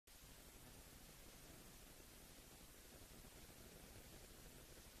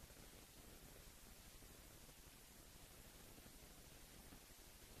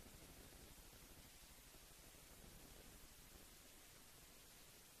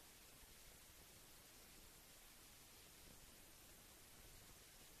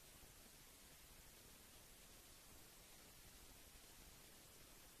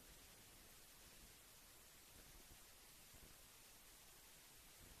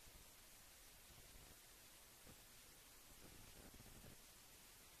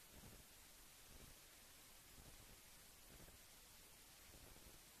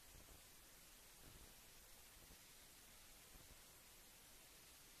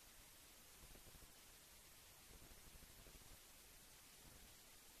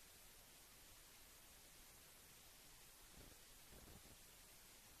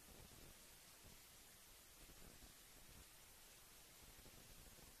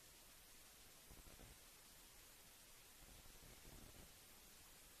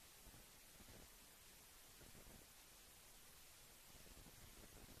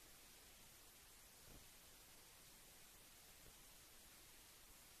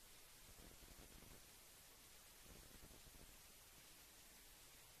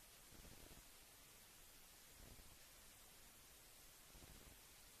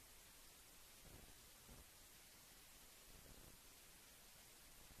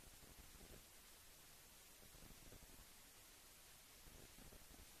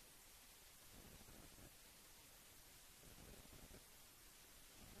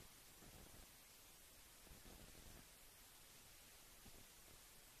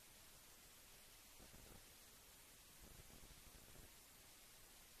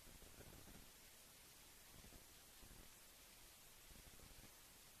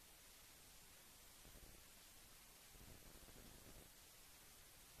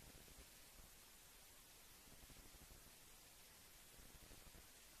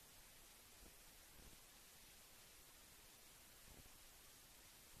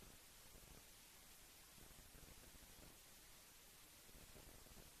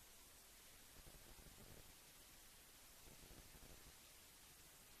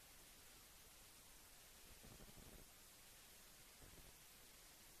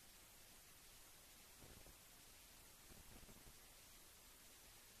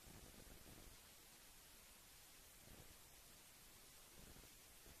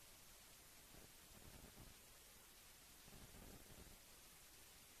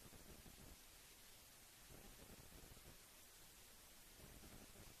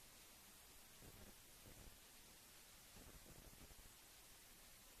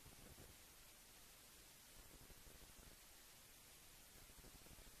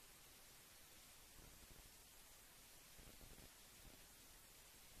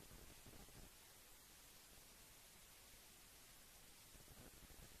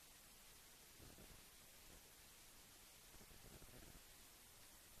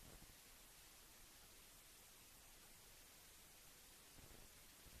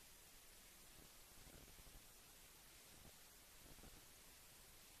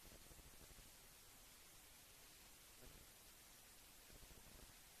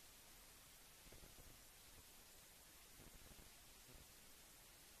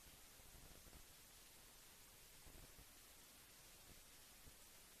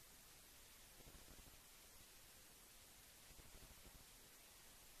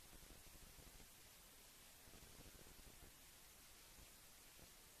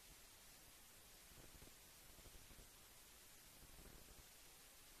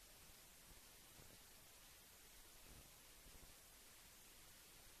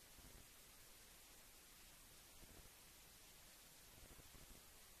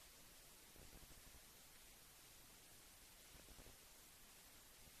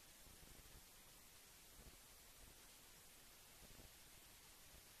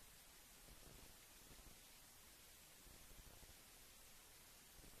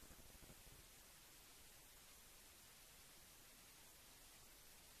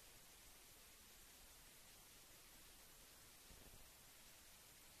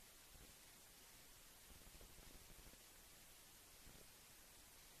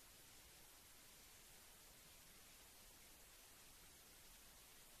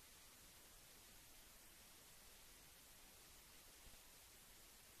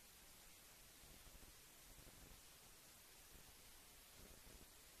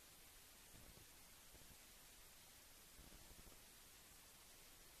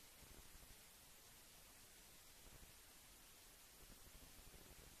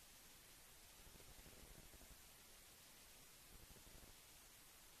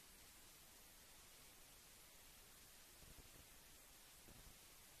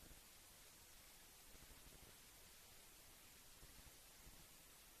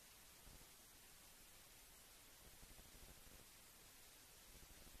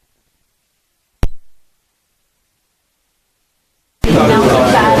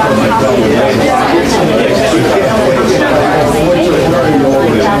Good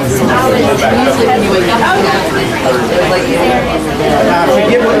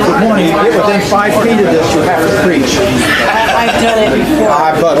morning. You get within 5 feet of this, you have to preach. I've done it before.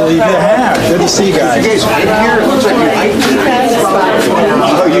 I believe you have. Good to see you guys. You guys been here? It looks like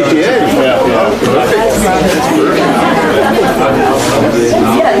oh, you did?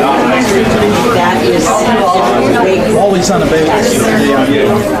 That is Wally's on the basis.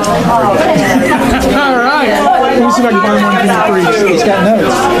 All right. Let me see if I can find one for you to preach. He's got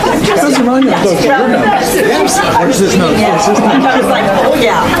notes. Those are my notes. Those are your notes. Where's this note? Where's this note? I was like, oh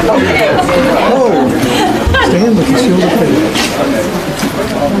yeah, okay. Oh. Stand with the shield of faith.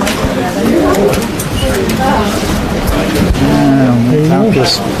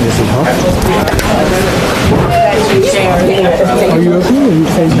 Are you up here?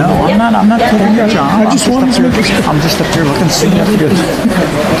 No, I'm not kidding you, John. I just wanted to. I'm just up here looking significant.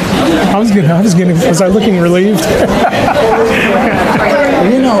 I was getting. Was I looking relieved?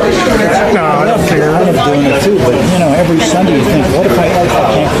 You know, No, I don't care. I love doing it too, but you know, every Sunday you think, what if I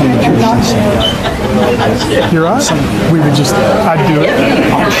can't come to church on Sunday? You're awesome. We would just. I'd do it.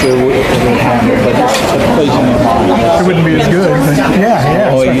 I'm sure it would happen, but it's pleasing in mind. It wouldn't be as good. But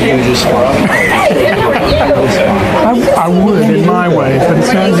yeah. Oh, you just I would in my way, but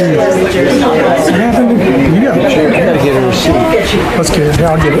it's not you. You got it. I gotta get a receipt. Let's get it.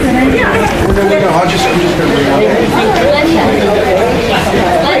 Yeah, I'll get it. No, I'm just going to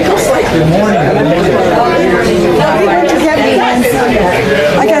Good morning.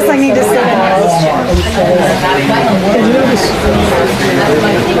 I guess I need to sit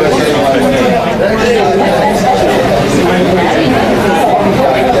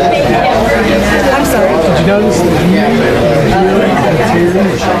I'm sorry. Did you notice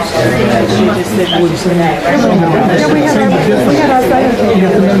Yeah, we had our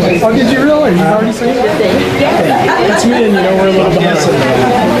photo. Oh, did you really? You already seen it? That's me, and you know we're a little behind.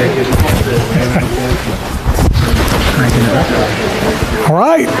 All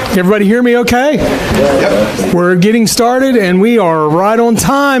right, everybody hear me okay? Yep. We're getting started, and we are right on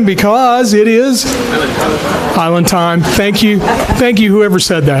time because it is Island time. Thank you, whoever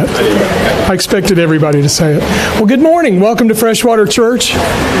said that. I expected everybody to say it. Well, good morning. Welcome to Freshwater Church.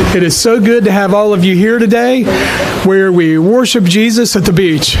 It is so good to have all of you here today where we worship Jesus at the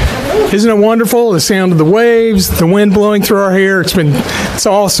beach. Isn't it wonderful? The sound of the waves, the wind blowing through our hair. It's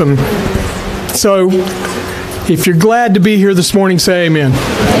awesome. So, if you're glad to be here this morning, say amen.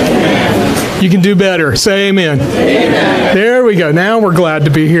 You can do better. Say amen. Amen. There we go. Now we're glad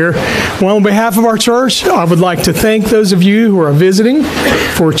to be here. Well, on behalf of our church, I would like to thank those of you who are visiting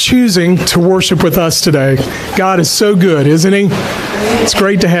for choosing to worship with us today. God is so good, isn't He? It's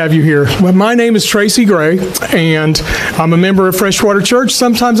great to have you here. Well, my name is Tracy Gray, and I'm a member of Freshwater Church.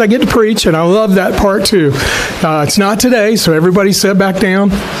 Sometimes I get to preach, and I love that part too. It's not today, so everybody sit back down.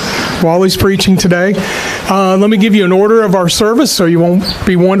 Wally's preaching today. Let me give you an order of our service so you won't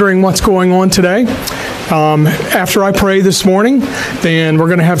be wondering what's going on today. After I pray this morning, then we're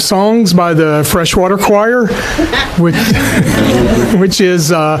going to have songs by the Freshwater Choir, which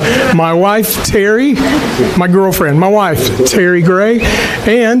is my wife, Terry, my girlfriend, my wife, Terry Gray,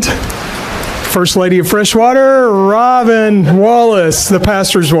 and First Lady of Freshwater, Robin Wallace, the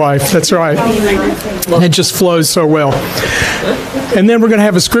pastor's wife. That's right. It just flows so well. And then we're going to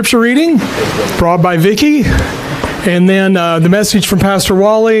have a scripture reading brought by Vicki. And then the message from Pastor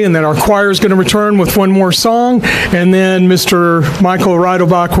Wally, and then our choir is going to return with one more song, and then Mr. Michael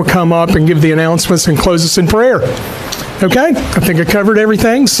Reidelbach will come up and give the announcements and close us in prayer. Okay? I think I covered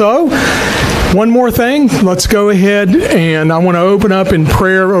everything. So, one more thing. Let's go ahead, and I want to open up in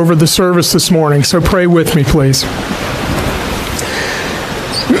prayer over the service this morning. So pray with me, please.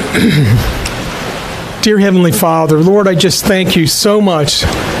 Dear Heavenly Father, Lord, I just thank you so much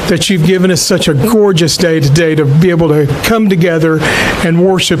that you've given us such a gorgeous day today to be able to come together and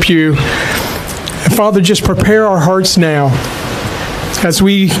worship you. And Father, just prepare our hearts now as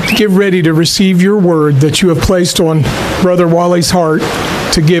we get ready to receive your word that you have placed on Brother Wally's heart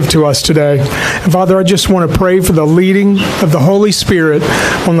to give to us today. And Father, I just want to pray for the leading of the Holy Spirit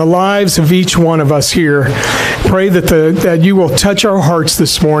on the lives of each one of us here. Pray that you will touch our hearts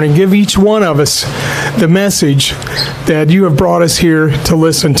this morning. Give each one of us the message that you have brought us here to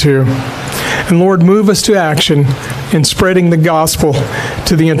listen to. And Lord, move us to action in spreading the gospel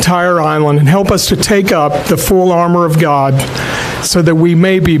to the entire island, and help us to take up the full armor of God so that we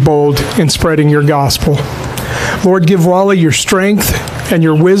may be bold in spreading your gospel. Lord, give Wally your strength and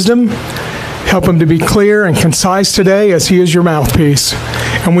your wisdom. Help him to be clear and concise today as he is your mouthpiece.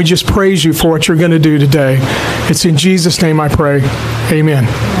 And we just praise you for what you're going to do today. It's in Jesus' name I pray. Amen.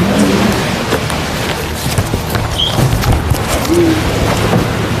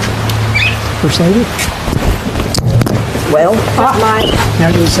 First lady? Well,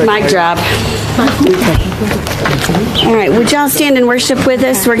 Mic drop. All right, would y'all stand and worship with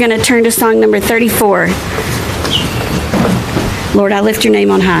us? We're going to turn to song number 34. Lord, I lift your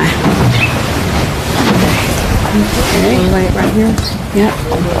name on high. Right here. Yep.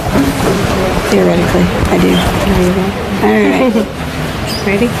 Theoretically, I do. All right.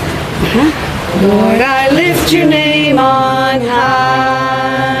 Ready? Lord, I lift your name on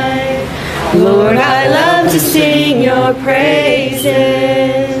high. Lord, I love to sing your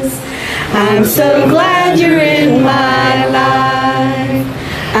praises. I'm so glad you're in my life.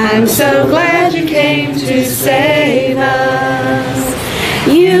 I'm so glad you came to save us.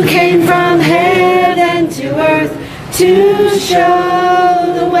 You came from heaven to earth to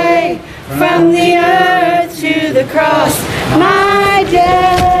show the way, from the earth to the cross, my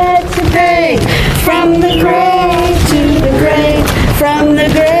debt to pay, from the grave to the grave, from the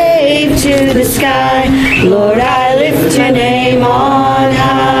grave to the sky. Lord, I lift your name on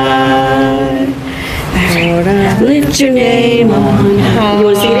high. Lord, I lift your name on high. You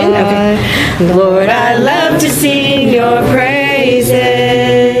want to sing it in? Okay. Lord, I love to sing your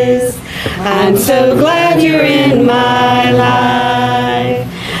praises. I'm so glad you're in my life.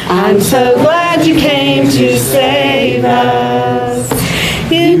 I'm so glad you came to save us.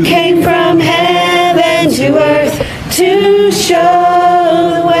 You came from heaven to earth to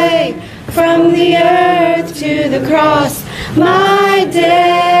show the way, from the earth to the cross, my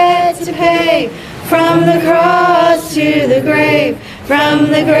debt to pay, from the cross to the grave, from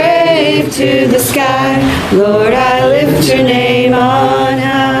the grave to the sky. Lord, I lift your name on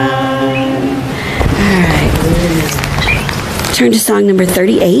high. All right. Turn to song number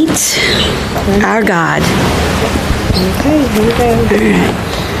 38, Our God. Okay, here we go. All right.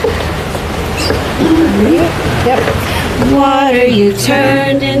 Yep. Water you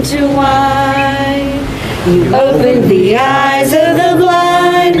turned into wine. You opened the eyes of the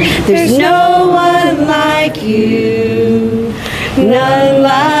blind. There's no one like you. None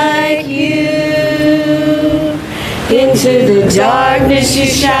like you. Into the darkness you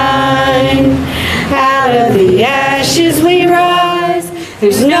shine. Out of the ashes we rise.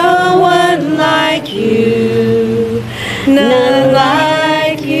 There's no one like you. None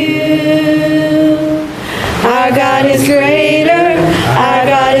like you. Our God is greater, our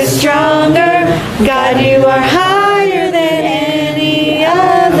God is stronger. God, you are higher than any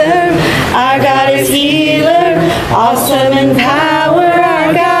other. Our God is healer, awesome in power.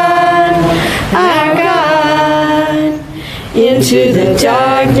 Our God, our God. Into the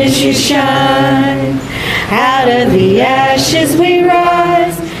darkness you shine. Out of the ashes we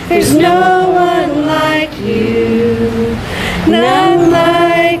rise. There's no one like you, none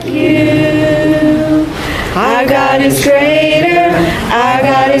like you. Our God is greater, our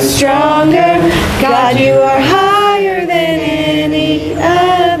God is stronger. God, you are higher than any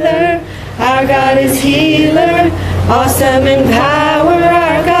other. Our God is healer, awesome in power.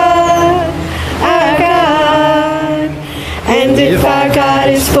 Our God, our God. And if our God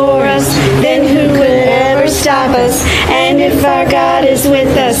is for us, then who could ever stop us? And if our God is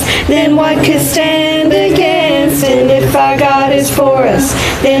with us, then what could stand against? And if our God is for us,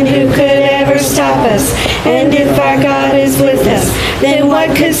 then who could ever stop us? And if our God is with us, then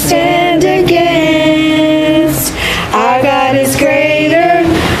what could stand against? Our God is greater,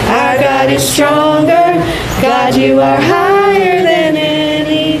 our God is stronger. God, you are higher than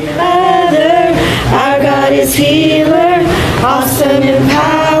any other. Our God is healer, awesome in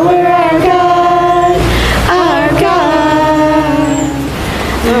power. Our God, our God.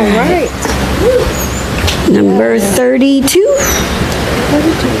 All right. Number 32.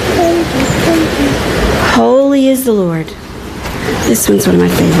 Holy is the Lord. This one's one of my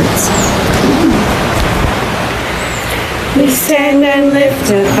favorites. We stand and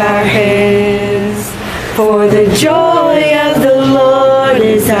lift up our hands, for the joy of the Lord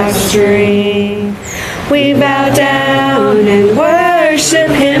is our strength. We bow down and worship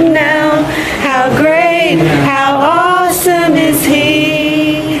him now. How great, how awesome is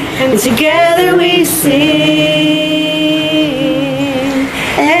he. And together we sing.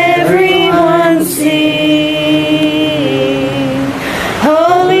 Everyone sing.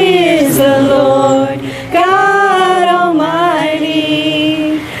 Holy is the Lord God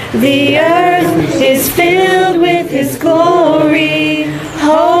Almighty. The earth is filled with his glory.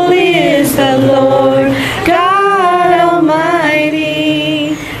 Holy is the Lord God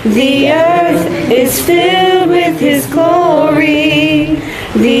Almighty. The earth is filled with his glory.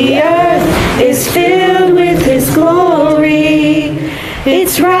 The earth is filled with his glory.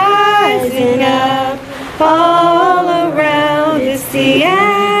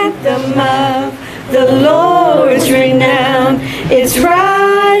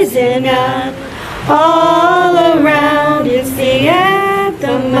 rising up. All around it's the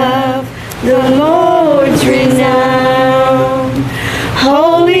anthem of the Lord's renown.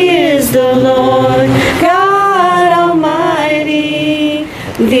 Holy is the Lord God Almighty.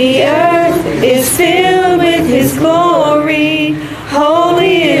 The earth is filled with His glory.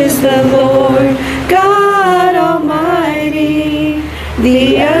 Holy is the Lord God Almighty.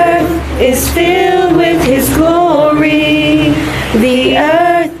 The earth is filled with His glory. The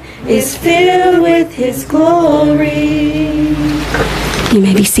earth is filled with His glory. You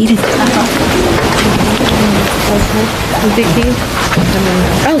may be seated. Vicky.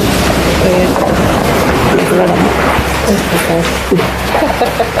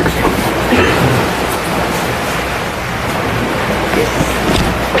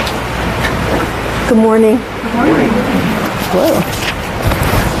 Good morning. Good morning. Hello.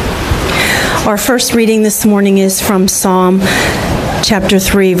 Our first reading this morning is from Psalm chapter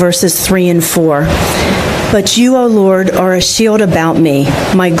 3, verses 3 and 4. But you, O Lord, are a shield about me,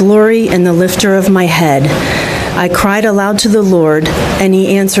 my glory and the lifter of my head. I cried aloud to the Lord, and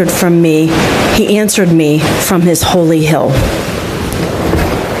He answered me. He answered me from His holy hill.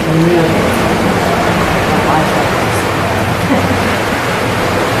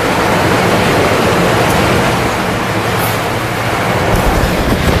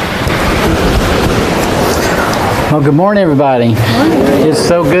 Well, good morning, everybody. It's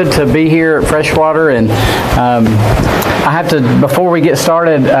so good to be here at Freshwater, and I have to, before we get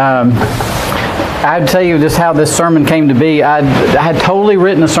started, I have to tell you just how this sermon came to be. I had totally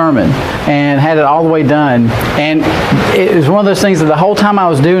written a sermon and had it all the way done, and it was one of those things that the whole time I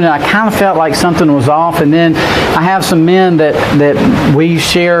was doing it, I kind of felt like something was off. And then I have some men that we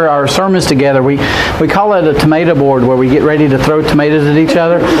share our sermons together. We call it a tomato board, where we get ready to throw tomatoes at each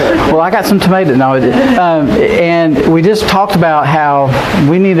other. Well, I got some tomatoes. No, and we just talked about how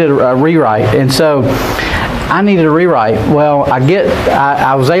we needed a rewrite, and so I needed a rewrite. Well,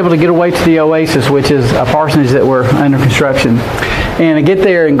 I was able to get away to the Oasis, which is a parsonage that we're under construction. And I get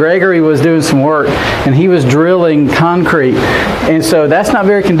there, and Gregory was doing some work, and he was drilling concrete. And so that's not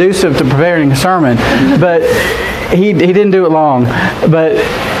very conducive to preparing a sermon. But he didn't do it long. But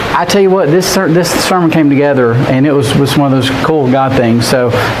I tell you what, this sermon came together, and it was one of those cool God things.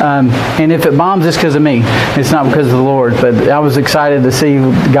 So, and if it bombs, it's because of me. It's not because of the Lord. But I was excited to see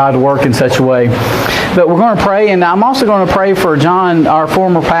God work in such a way. But we're going to pray, and I'm also going to pray for John, our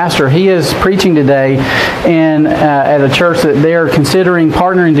former pastor. He is preaching today at a church that they're considering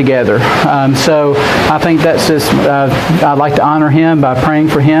partnering together. So I think that's just, I'd like to honor him by praying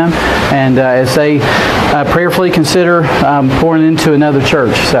for him, and as they prayerfully consider pouring into another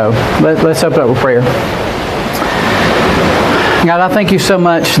church. So let's open up with prayer. God, I thank you so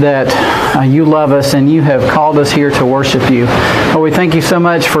much that you love us and you have called us here to worship you. Lord, we thank you so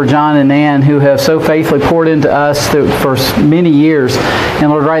much for John and Ann, who have so faithfully poured into us for many years. And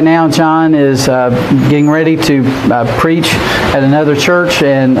Lord, right now John is getting ready to preach at another church,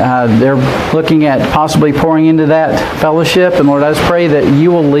 and they're looking at possibly pouring into that fellowship. And Lord, I just pray that you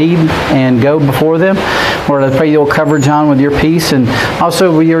will lead and go before them. Lord, I pray you'll cover John with your peace and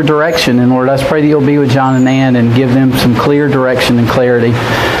also with your direction. And Lord, I just pray that you'll be with John and Ann and give them some clear direction and clarity.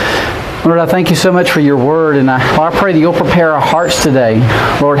 Lord, I thank you so much for your word, and I pray that you'll prepare our hearts today.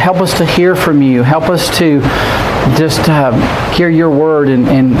 Lord, help us to hear from you. Help us to just hear your word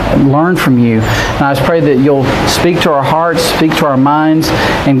and learn from you. And I just pray that you'll speak to our hearts, speak to our minds,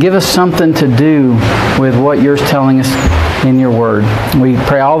 and give us something to do with what you're telling us in your word. We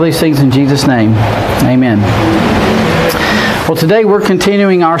pray all these things in Jesus' name. Amen. Well, today we're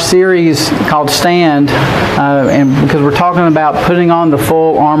continuing our series called Stand, and because we're talking about putting on the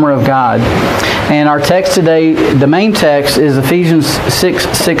full armor of God. And our text today, the main text, is Ephesians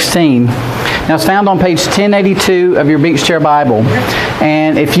 6:16. Now, it's found on page 1082 of your Beach Chair Bible.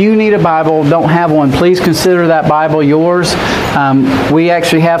 And if you need a Bible, don't have one, please consider that Bible yours. We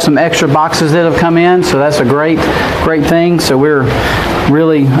actually have some extra boxes that have come in, so that's a great thing. So we're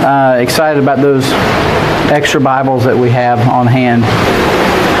really excited about those extra Bibles that we have on hand.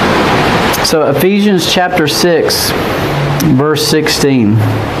 So Ephesians chapter 6, verse 16.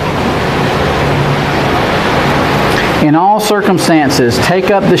 In all circumstances, take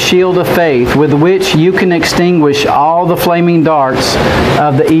up the shield of faith with which you can extinguish all the flaming darts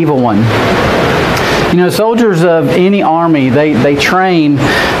of the evil one. You know, soldiers of any army, they train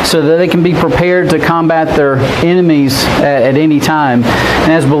so that they can be prepared to combat their enemies at any time.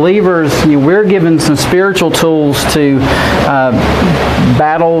 And as believers, we're given some spiritual tools to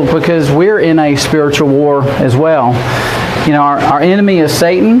battle, because we're in a spiritual war as well. You know, our enemy is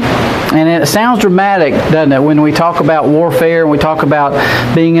Satan, and it sounds dramatic, doesn't it, when we talk about warfare and we talk about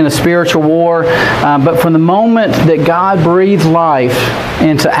being in a spiritual war. But from the moment that God breathed life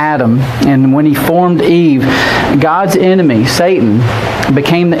into Adam, and when he formed Eve, God's enemy, Satan,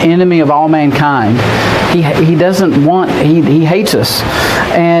 became the enemy of all mankind. He doesn't want, he hates us.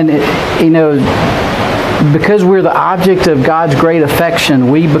 And, you know, because we're the object of God's great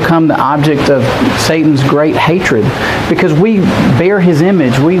affection, we become the object of Satan's great hatred, because we bear his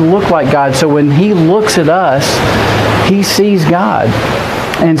image. We look like God. So when he looks at us, he sees God.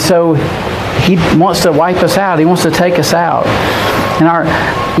 And so he wants to wipe us out. He wants to take us out.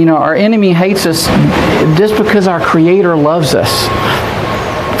 And our enemy hates us just because our Creator loves us.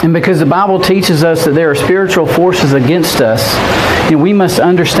 And because the Bible teaches us that there are spiritual forces against us, and we must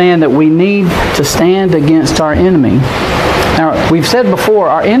understand that we need to stand against our enemy. Now, we've said before,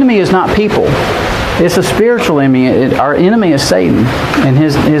 our enemy is not people. It's a spiritual enemy. Our enemy is Satan and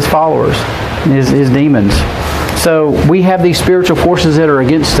his followers, his demons. So we have these spiritual forces that are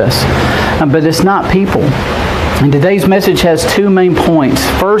against us, but it's not people. And today's message has two main points.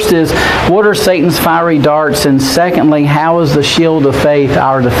 First is, what are Satan's fiery darts? And secondly, how is the shield of faith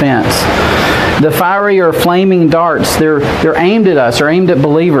our defense? The fiery or flaming darts, they're aimed at us, they're aimed at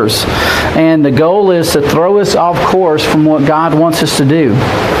believers. And the goal is to throw us off course from what God wants us to do.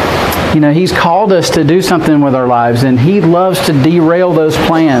 You know, He's called us to do something with our lives, and He loves to derail those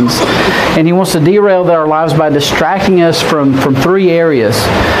plans. And He wants to derail our lives by distracting us from three areas.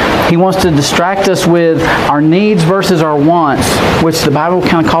 He wants to distract us with our needs versus our wants, which the Bible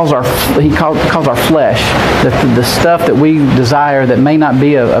kind of calls our flesh, the stuff that we desire that may not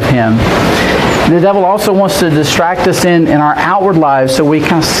be of Him. The devil also wants to distract us in our outward lives, so we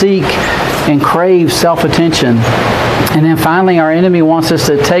kind of seek and crave self-attention. And then finally, our enemy wants us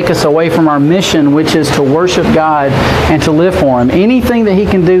to take us away from our mission, which is to worship God and to live for Him. Anything that he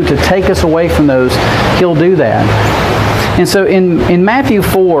can do to take us away from those, he'll do that. And so in Matthew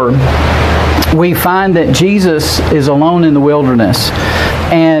 4, we find that Jesus is alone in the wilderness.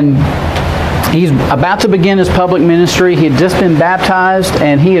 And He's about to begin His public ministry. He had just been baptized,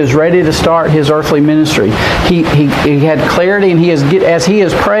 and He is ready to start His earthly ministry. He had clarity, and as He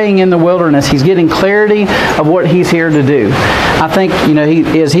is praying in the wilderness, He's getting clarity of what He's here to do. I think,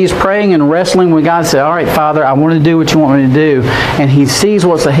 as He's praying and wrestling with God, said, all right, Father, I want to do what you want me to do. And He sees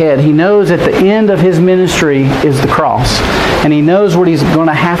what's ahead. He knows at the end of His ministry is the cross. And He knows what He's going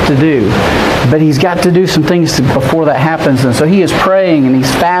to have to do. But He's got to do some things before that happens. And so He is praying, and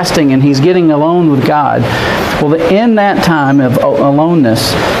He's fasting, and He's getting alone with God. Well, in that time of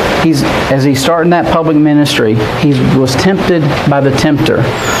aloneness, as he's starting that public ministry, he was tempted by the tempter.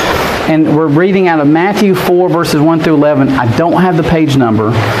 And we're reading out of Matthew 4, verses 1 through 11. I don't have the page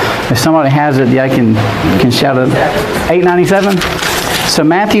number. If somebody has it, I can shout it. 897? So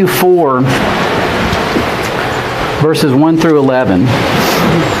Matthew 4, verses 1 through 11.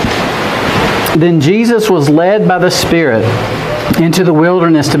 Then Jesus was led by the Spirit into the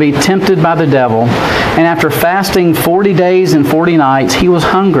wilderness to be tempted by the devil. And after fasting 40 days and 40 nights, he was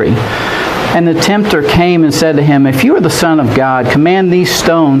hungry. And the tempter came and said to him, if you are the Son of God, command these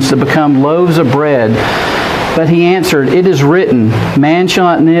stones to become loaves of bread. But he answered, it is written, man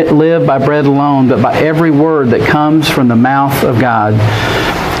shall not live by bread alone, but by every word that comes from the mouth of God.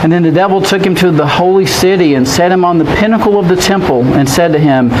 And then the devil took him to the holy city and set him on the pinnacle of the temple and said to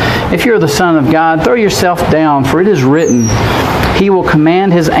him, if you are the Son of God, throw yourself down, for it is written, He will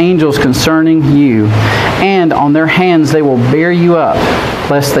command His angels concerning you, and on their hands they will bear you up,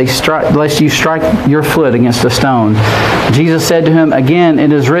 lest you strike your foot against a stone. Jesus said to him, again,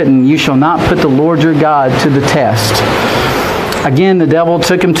 it is written, you shall not put the Lord your God to the test. Again, the devil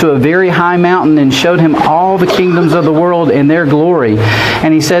took him to a very high mountain and showed him all the kingdoms of the world and their glory.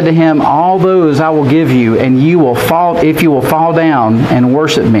 And he said to him, all those I will give you, and you will fall if you will fall down and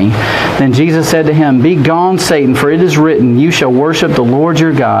worship me. Then Jesus said to him, be gone, Satan, for it is written, you shall worship the Lord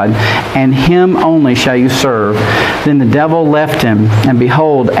your God, and Him only shall you serve. Then the devil left him, and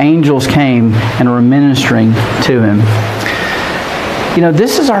behold, angels came and were ministering to him.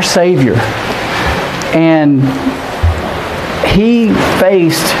 This is our Savior. And He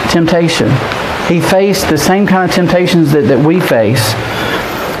faced temptation. He faced the same kind of temptations that we face.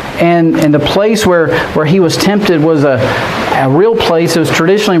 And the place where he was tempted was a real place. It was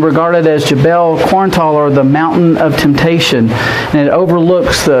traditionally regarded as Jebel Quarantal, or the mountain of temptation. And it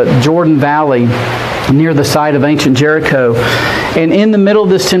overlooks the Jordan Valley. near the site of ancient Jericho. And in the middle of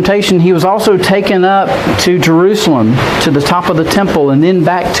this temptation, he was also taken up to Jerusalem, to the top of the temple, and then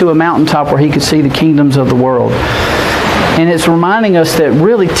back to a mountaintop where he could see the kingdoms of the world. And it's reminding us that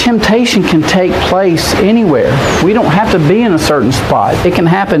really temptation can take place anywhere. We don't have to be in a certain spot. It can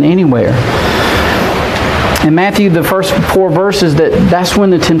happen anywhere. In Matthew, the first 4 verses, that's when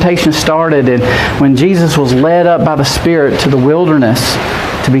the temptation started, and when Jesus was led up by the Spirit to the wilderness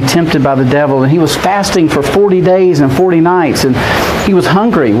to be tempted by the devil. And he was fasting for 40 days and 40 nights, and he was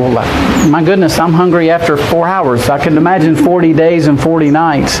hungry. Well, my goodness, I'm hungry after 4 hours. I can imagine 40 days and 40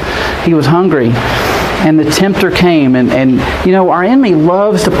 nights. He was hungry. And the tempter came, and you know, our enemy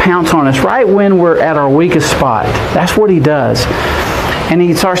loves to pounce on us right when we're at our weakest spot. That's what he does. And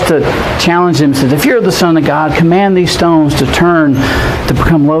he starts to challenge him, says, if you're the Son of God, command these stones to turn to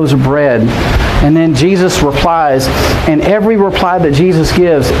become loaves of bread. And then Jesus replies, and every reply that Jesus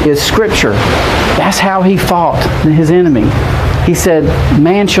gives is Scripture. That's how he fought his enemy. He said,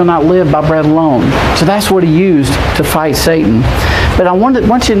 man shall not live by bread alone. So that's what he used to fight Satan. But I want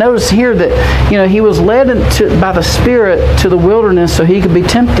you to notice here that, you know, he was led by the Spirit to the wilderness so he could be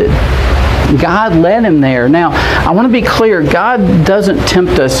tempted. God led him there. Now, I want to be clear. God doesn't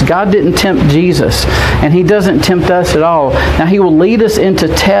tempt us. God didn't tempt Jesus, and he doesn't tempt us at all. Now, he will lead us into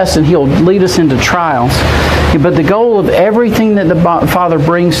tests, and he'll lead us into trials. But the goal of everything that the Father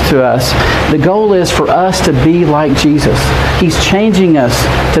brings to us, the goal is for us to be like Jesus. He's changing us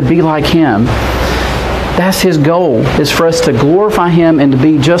to be like him. That's his goal, is for us to glorify him and to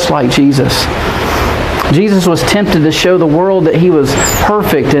be just like Jesus. Jesus was tempted to show the world that he was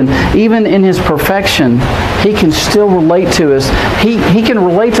perfect, and even in his perfection, he can still relate to us. He can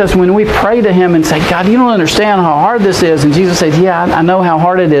relate to us when we pray to him and say, God, you don't understand how hard this is. And Jesus says, yeah, I know how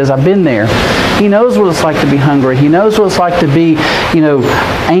hard it is. I've been there. He knows what it's like to be hungry. He knows what it's like to be, you know,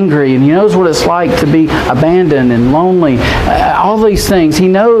 angry. And he knows what it's like to be abandoned and lonely. All these things. He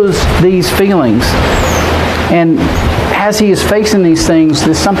knows these feelings. And as he is facing these things,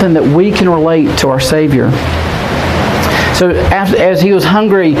 there's something that we can relate to our Savior. So as he was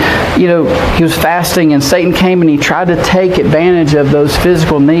hungry, you know, he was fasting, and Satan came and he tried to take advantage of those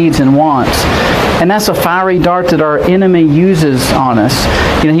physical needs and wants. And that's a fiery dart that our enemy uses on us.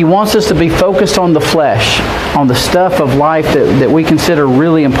 You know, he wants us to be focused on the flesh, on the stuff of life that we consider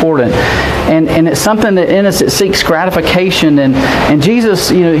really important. And it's something that in us it seeks gratification. And Jesus,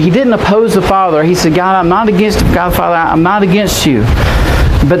 you know, he didn't oppose the Father. He said, God, I'm not against God, Father, I'm not against you.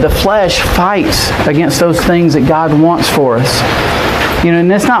 But the flesh fights against those things that God wants for us. You know,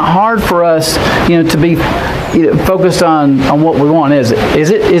 and it's not hard for us, you know, to be focused on what we want, is it?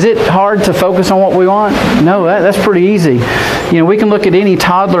 Is it hard to focus on what we want? No, that's pretty easy. You know, we can look at any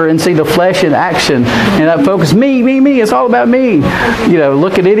toddler and see the flesh in action, and that focus, me, it's all about me. You know,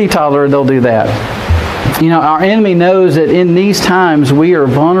 look at any toddler, they'll do that. You know, our enemy knows that in these times we are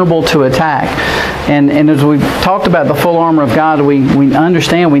vulnerable to attack. And as we've talked about the full armor of God, we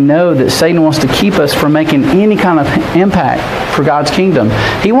understand, we know that Satan wants to keep us from making any kind of impact for God's kingdom.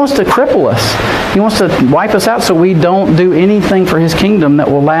 He wants to cripple us. He wants to wipe us out so we don't do anything for his kingdom that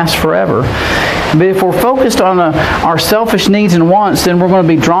will last forever. But if we're focused on our selfish needs and wants, then we're going to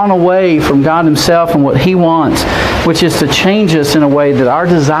be drawn away from God himself and what he wants, which is to change us in a way that our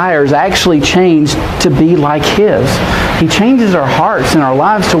desires actually change to be like his. He changes our hearts and our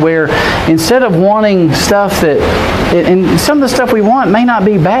lives to where instead of wanting stuff and some of the stuff we want may not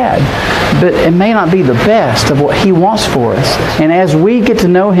be bad, but it may not be the best of what he wants for us. And as we get to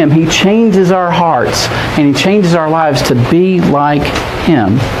know him, he changes our hearts and he changes our lives to be like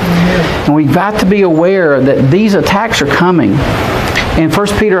him. And we've got to be aware that these attacks are coming. In 1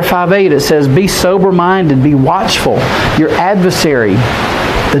 Peter 5:8 it says, be sober-minded, be watchful. Your adversary,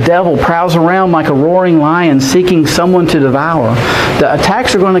 the devil, prowls around like a roaring lion seeking someone to devour. The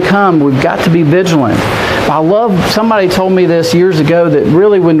attacks are going to come. We've got to be vigilant. Somebody told me this years ago, that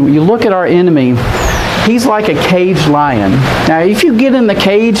really when you look at our enemy, he's like a caged lion. Now, if you get in the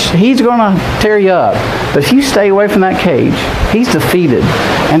cage, he's going to tear you up. But if you stay away from that cage, he's defeated.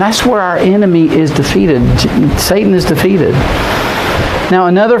 And that's where our enemy is defeated. Satan is defeated. Now,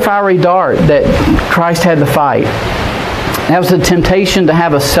 another fiery dart that Christ had to fight, that was the temptation to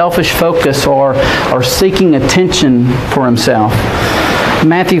have a selfish focus or seeking attention for himself.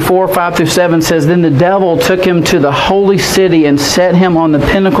 Matthew 4:5-7 says, then the devil took him to the holy city and set him on the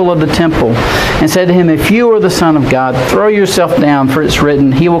pinnacle of the temple and said to him, if you are the Son of God, throw yourself down, for it's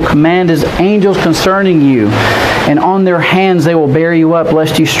written, he will command his angels concerning you, and on their hands they will bear you up,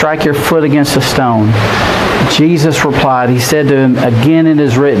 lest you strike your foot against a stone. Jesus replied, he said to him, again it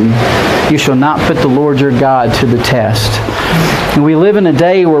is written, you shall not put the Lord your God to the test. And we live in a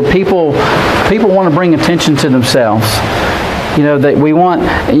day where people want to bring attention to themselves. That we want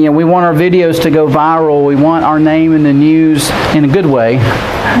our videos to go viral. We want our name in the news in a good way,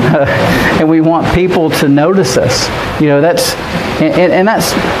 and we want people to notice us. That's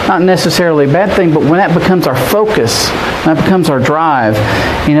not necessarily a bad thing, but when that becomes our focus, that becomes our drive.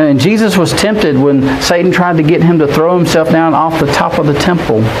 And Jesus was tempted when Satan tried to get him to throw himself down off the top of the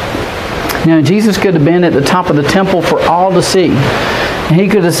temple. Jesus could have been at the top of the temple for all to see. And he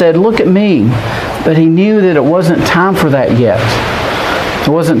could have said, look at me. But he knew that it wasn't time for that yet. It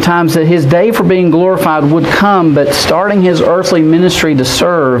wasn't time that his day for being glorified would come, but starting his earthly ministry to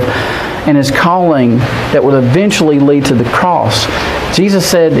serve and his calling that would eventually lead to the cross. Jesus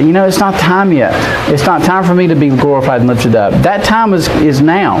said, it's not time yet. It's not time for me to be glorified and lifted up. That time is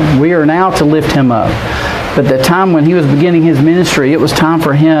now. We are now to lift him up. But the time when he was beginning his ministry, it was time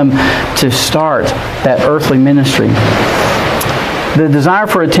for him to start that earthly ministry. The desire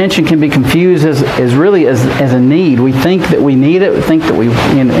for attention can be confused as a need. We think that we need it, we think that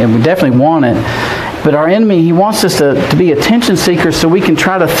and we definitely want it. But our enemy, he wants us to be attention seekers so we can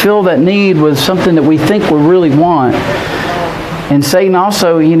try to fill that need with something that we think we really want. And Satan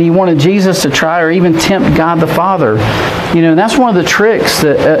also, he wanted Jesus to try or even tempt God the Father. That's one of the tricks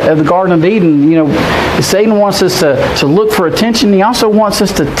of the Garden of Eden. Satan wants us to look for attention. He also wants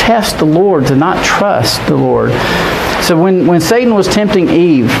us to test the Lord, to not trust the Lord. So when Satan was tempting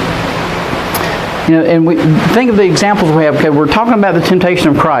Eve, and we think of the examples we have. Okay, we're talking about the temptation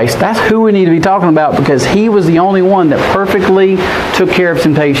of Christ. That's who we need to be talking about because he was the only one that perfectly took care of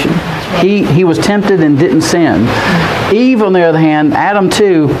temptation. He was tempted and didn't sin. Eve, on the other hand, Adam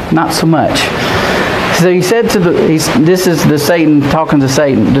too, not so much. So he said to this is the Satan talking to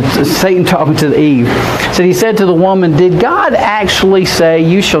Satan. Satan talking to Eve. So he said to the woman, did God actually say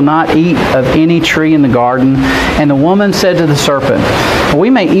you shall not eat of any tree in the garden? And the woman said to the serpent, we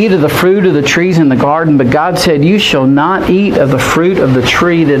may eat of the fruit of the trees in the garden, but God said you shall not eat of the fruit of the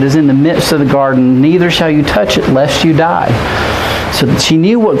tree that is in the midst of the garden, neither shall you touch it lest you die. So she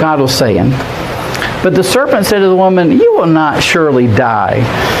knew what God was saying. But the serpent said to the woman, you will not surely die.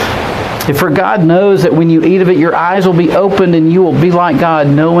 For God knows that when you eat of it, your eyes will be opened and you will be like God,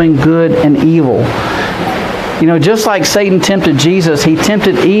 knowing good and evil. Just like Satan tempted Jesus, he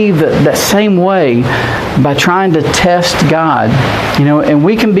tempted Eve that same way by trying to test God. And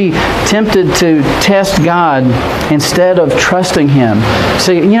we can be tempted to test God instead of trusting him.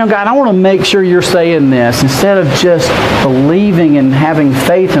 Say, God, I want to make sure you're saying this, instead of just believing and having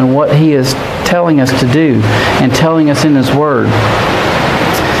faith in what he is telling us to do and telling us in his word.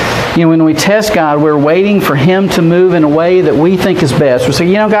 When we test God, we're waiting for him to move in a way that we think is best. We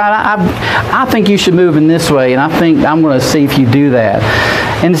say, God, I think you should move in this way, and I think I'm going to see if you do that.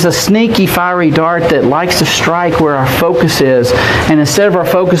 And it's a sneaky, fiery dart that likes to strike where our focus is. And instead of our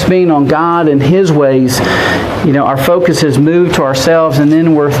focus being on God and his ways, our focus has moved to ourselves, and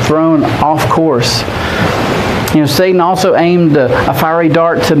then we're thrown off course. Satan also aimed a fiery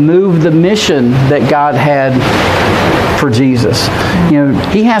dart to move the mission that God had for Jesus.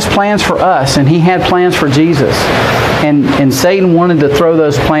 He has plans for us, and he had plans for Jesus. And Satan wanted to throw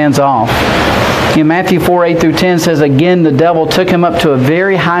those plans off. Matthew 4:8-10 says, again, the devil took him up to a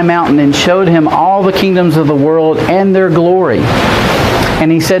very high mountain and showed him all the kingdoms of the world and their glory.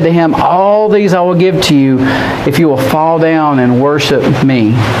 And he said to him, all these I will give to you if you will fall down and worship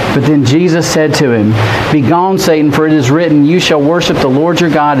me. But then Jesus said to him, begone, Satan, for it is written, you shall worship the Lord your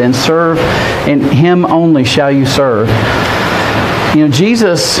God and serve, and him only shall you serve.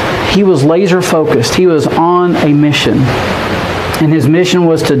 Jesus, he was laser focused. He was on a mission. And his mission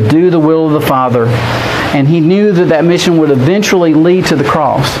was to do the will of the Father. And he knew that mission would eventually lead to the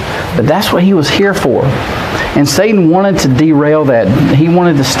cross. But that's what he was here for. And Satan wanted to derail that. He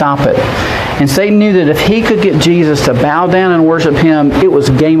wanted to stop it. And Satan knew that if he could get Jesus to bow down and worship him, it was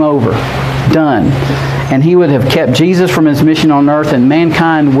game over. Done. And he would have kept Jesus from his mission on earth, and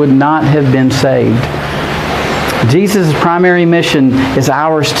mankind would not have been saved. Jesus' primary mission is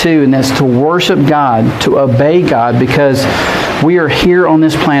ours too, and that's to worship God, to obey God, because we are here on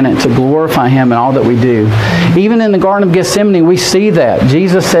this planet to glorify him in all that we do. Even in the Garden of Gethsemane, we see that.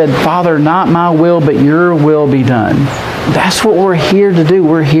 Jesus said, Father, not my will, but your will be done. That's what we're here to do.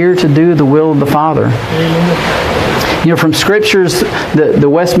 We're here to do the will of the Father. From Scriptures, the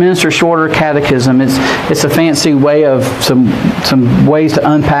Westminster Shorter Catechism, it's a fancy way of some ways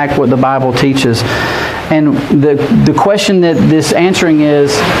to unpack what the Bible teaches. And the question that this answering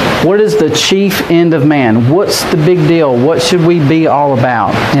is, what is the chief end of man? What's the big deal? What should we be all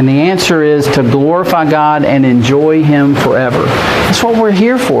about? And the answer is to glorify God and enjoy Him forever. That's what we're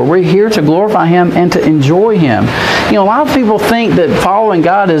here for. We're here to glorify Him and to enjoy Him. You know, a lot of people think that following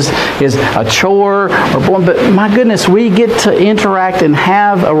God is a chore, but my goodness, we get to interact and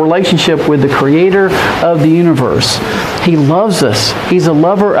have a relationship with the Creator of the universe. He loves us. He's a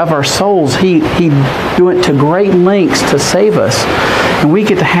lover of our souls. He went to great lengths to save us. And we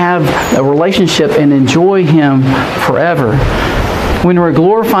get to have a relationship and enjoy Him forever. When we're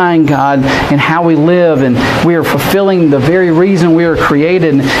glorifying God in how we live and we are fulfilling the very reason we were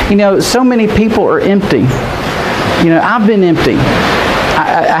created. You know, so many people are empty. You know, I've been empty.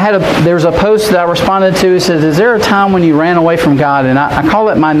 There's a post that I responded to. It says, is there a time when you ran away from God? And I call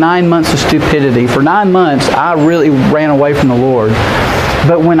it my 9 months of stupidity. For 9 months, I really ran away from the Lord.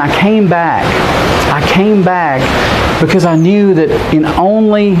 But when I came back because I knew that in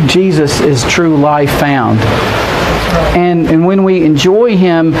only Jesus is true life found. And when we enjoy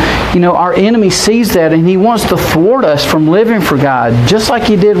Him, you know, our enemy sees that and he wants to thwart us from living for God, just like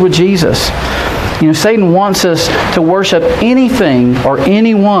he did with Jesus. You know, Satan wants us to worship anything or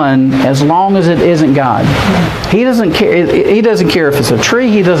anyone as long as it isn't God. He doesn't care. He doesn't care if it's a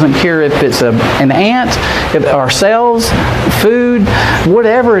tree. He doesn't care if it's an ant, if ourselves, food,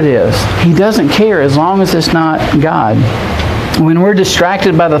 whatever it is. He doesn't care as long as it's not God. When we're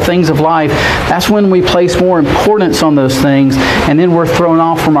distracted by the things of life, that's when we place more importance on those things, and then we're thrown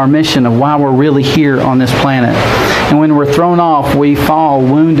off from our mission of why we're really here on this planet. And when we're thrown off, we fall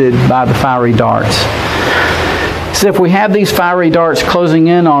wounded by the fiery darts. So if we have these fiery darts closing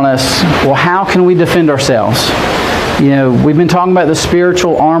in on us, well, how can we defend ourselves? You know, we've been talking about the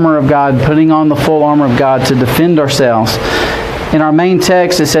spiritual armor of God, putting on the full armor of God to defend ourselves. In our main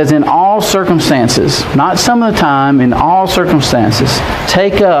text, it says, in all circumstances, not some of the time, in all circumstances,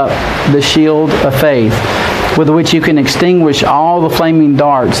 take up the shield of faith, with which you can extinguish all the flaming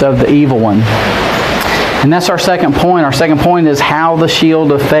darts of the evil one. And that's our second point. Our second point is how the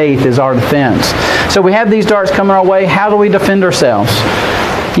shield of faith is our defense. So we have these darts coming our way. How do we defend ourselves?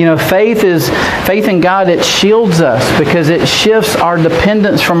 You know, faith in God. It shields us because it shifts our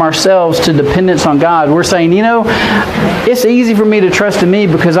dependence from ourselves to dependence on God. We're saying, you know, it's easy for me to trust in me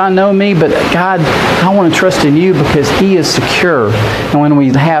because I know me, but God, I want to trust in you because He is secure. And when we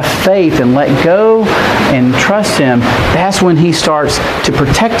have faith and let go and trust Him, that's when He starts to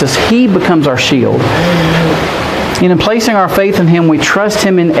protect us. He becomes our shield. And in placing our faith in Him, we trust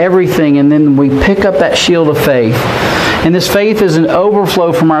Him in everything, and then we pick up that shield of faith. And this faith is an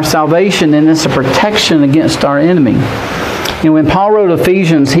overflow from our salvation, and it's a protection against our enemy. You know, when Paul wrote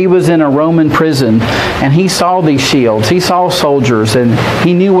Ephesians, he was in a Roman prison, and he saw these shields. He saw soldiers, and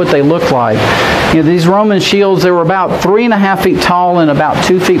he knew what they looked like. You know, these Roman shields, they were about 3.5 feet tall and about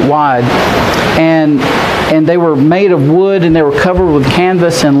 2 feet wide. And they were made of wood, and they were covered with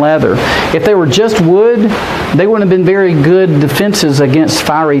canvas and leather. If they were just wood, they wouldn't have been very good defenses against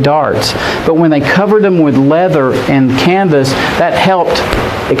fiery darts. But when they covered them with leather and canvas, that helped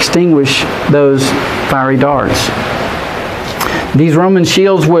extinguish those fiery darts. These Roman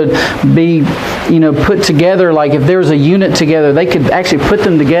shields would be, you know, put together, like if there was a unit together, they could actually put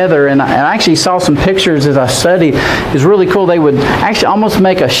them together. And I actually saw some pictures as I studied. It's really cool. They would actually almost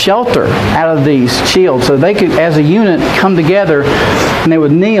make a shelter out of these shields. So they could, as a unit, come together and they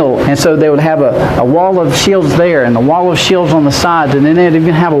would kneel. And so they would have a wall of shields there and a wall of shields on the sides. And then they'd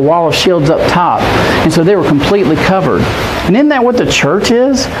even have a wall of shields up top. And so they were completely covered. And isn't that what the church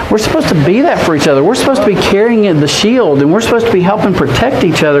is? We're supposed to be that for each other. We're supposed to be carrying the shield, and we're supposed to be helping protect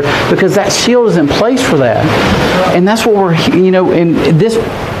each other because that shield is in place for that. And that's what we're, you know, in this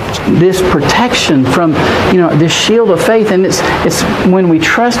protection from, you know, this shield of faith. And it's when we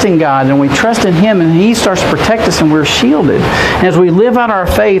trust in God and we trust in Him, and He starts to protect us, and we're shielded. And as we live out our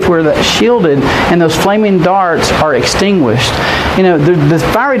faith, we're shielded, and those flaming darts are extinguished. You know, the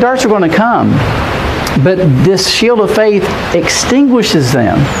fiery darts are going to come, but this shield of faith extinguishes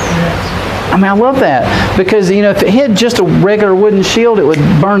them. I mean, I love that because, you know, if it had just a regular wooden shield, it would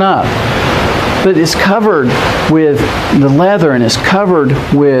burn up. But it's covered with the leather, and it's covered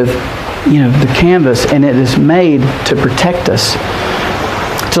with, you know, the canvas, and it is made to protect us.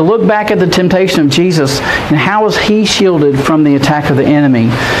 To look back at the temptation of Jesus and how was He shielded from the attack of the enemy.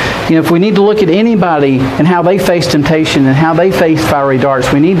 You know, if we need to look at anybody and how they face temptation and how they face fiery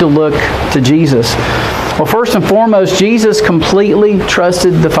darts, we need to look to Jesus. Well, first and foremost, Jesus completely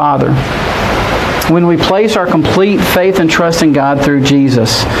trusted the Father. When we place our complete faith and trust in God through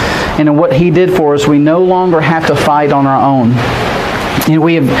Jesus and in what He did for us, we no longer have to fight on our own. And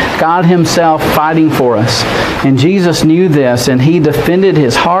we have God himself fighting for us. And Jesus knew this, and he defended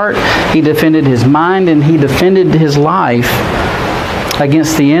his heart, he defended his mind, and he defended his life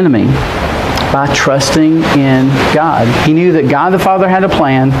against the enemy by trusting in God. He knew that God the Father had a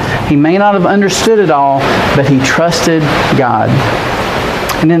plan. He may not have understood it all, but he trusted God.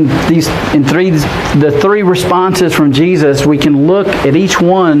 And in the three responses from Jesus, we can look at each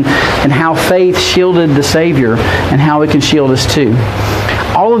one and how faith shielded the Savior and how it can shield us too.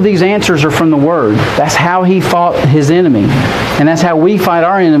 All of these answers are from the Word. That's how he fought his enemy. And that's how we fight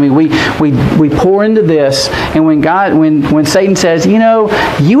our enemy. We pour into this, and when Satan says,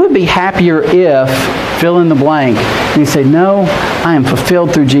 you would be happier if, fill in the blank, and you say, no, I am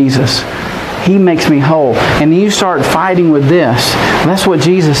fulfilled through Jesus. He makes me whole. And you start fighting with this. That's what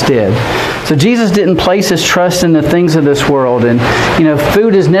Jesus did. So Jesus didn't place his trust in the things of this world. And,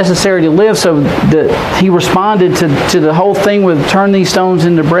 food is necessary to live, so he responded to the whole thing with turn these stones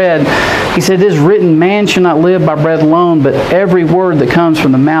into bread. He said, it is written, man shall not live by bread alone, but every word that comes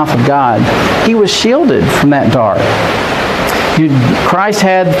from the mouth of God. He was shielded from that dart. Christ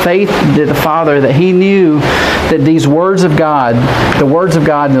had faith to the Father that he knew that these words of God, the words of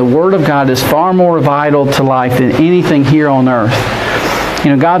God, and the Word of God is far more vital to life than anything here on earth.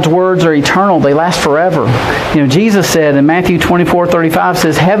 God's words are eternal. They last forever. Jesus said in Matthew 24:35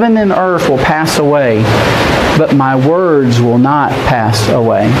 says, heaven and earth will pass away, but my words will not pass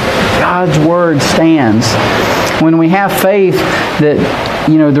away. God's word stands. When we have faith that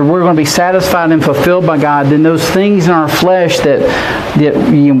that we're going to be satisfied and fulfilled by God, then those things in our flesh that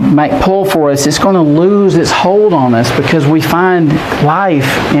you might pull for us, it's going to lose its hold on us because we find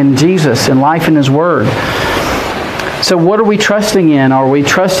life in Jesus and life in his Word. So what are we trusting in? Are we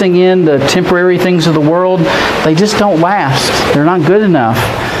trusting in the temporary things of the world? They just don't last. They're not good enough.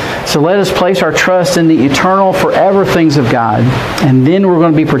 So let us place our trust in the eternal, forever things of God. And then we're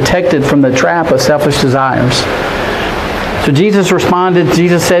going to be protected from the trap of selfish desires. So Jesus responded,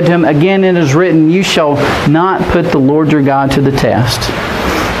 Jesus said to him, again it is written, you shall not put the Lord your God to the test.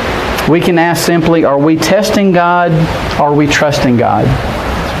 We can ask simply, are we testing God? Are we trusting God?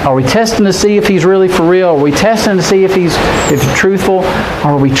 Are we testing to see if he's really for real? Are we testing to see if he's truthful?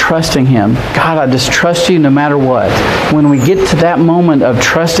 Or are we trusting him? God, I just trust you no matter what. When we get to that moment of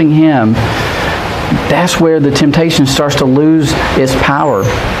trusting him, that's where the temptation starts to lose its power.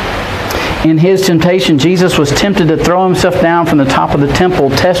 In his temptation, Jesus was tempted to throw himself down from the top of the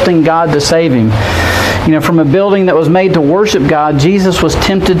temple, testing God to save him. From a building that was made to worship God, Jesus was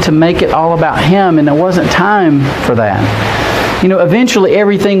tempted to make it all about him, and it wasn't time for that. Eventually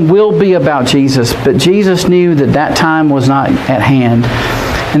everything will be about Jesus, but Jesus knew that time was not at hand.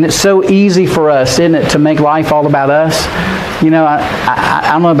 And it's so easy for us, isn't it, to make life all about us?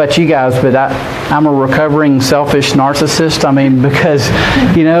 I don't know about you guys, but I'm a recovering selfish narcissist. Because,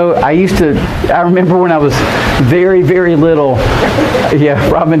 I remember when I was very, very little. Yeah,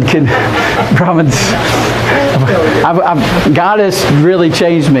 God has really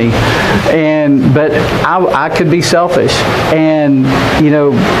changed me. But I could be selfish. And,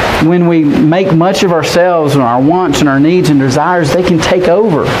 when we make much of ourselves and our wants and our needs and desires, they can take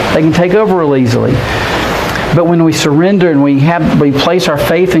over. They can take over real easily. But when we surrender and we place our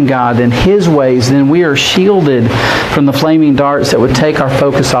faith in God and his ways, then we are shielded from the flaming darts that would take our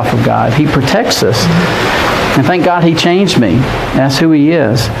focus off of God. He protects us. And thank God he changed me. That's who he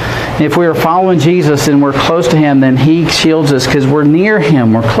is. And if we are following Jesus and we're close to him, then he shields us because we're near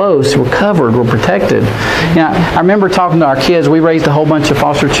him. We're close. We're covered. We're protected. I remember talking to our kids. We raised a whole bunch of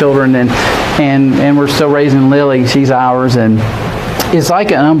foster children, and we're still raising Lily. She's ours. And it's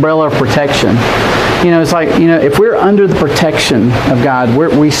like an umbrella of protection. It's like, if we're under the protection of God,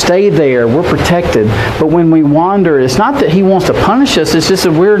 we stay there, we're protected. But when we wander, it's not that he wants to punish us, it's just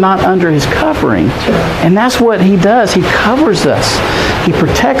that we're not under his covering. And that's what he does. He covers us. He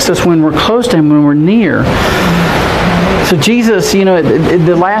protects us when we're close to him, when we're near. So Jesus,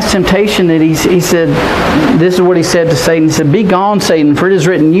 the last temptation that he said, this is what he said to Satan. He said, be gone, Satan, for it is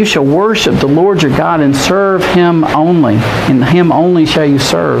written, you shall worship the Lord your God and serve him only. And him only shall you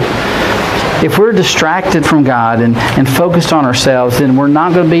serve. If we're distracted from God and focused on ourselves, then we're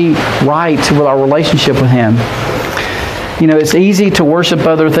not going to be right with our relationship with him. It's easy to worship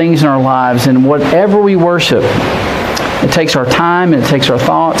other things in our lives, and whatever we worship, it takes our time, and it takes our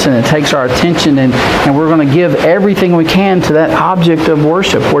thoughts, and it takes our attention, and we're going to give everything we can to that object of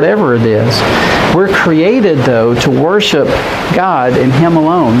worship, whatever it is. We're created, though, to worship God and him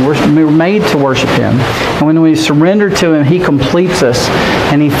alone. We're made to worship him. And when we surrender to him, he completes us,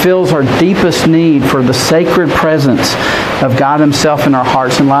 and he fills our deepest need for the sacred presence of God Himself in our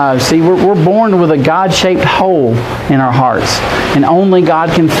hearts and lives. See, we're born with a God-shaped hole in our hearts, and only God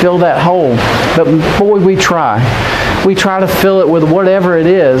can fill that hole. But boy, we try. We try to fill it with whatever it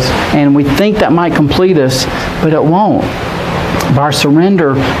is, and we think that might complete us, but it won't. By our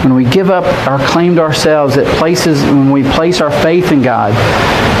surrender, when we give up our claim to ourselves, when we place our faith in God,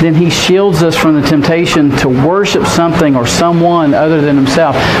 then He shields us from the temptation to worship something or someone other than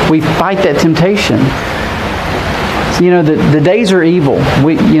Himself. We fight that temptation. The days are evil.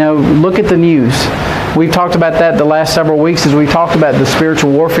 Look at the news. We've talked about that the last several weeks as we talked about the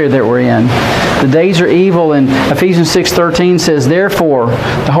spiritual warfare that we're in. The days are evil, and Ephesians 6:13 says, therefore,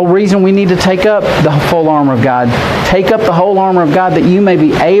 the whole reason we need to take up the full armor of God, take up the whole armor of God that you may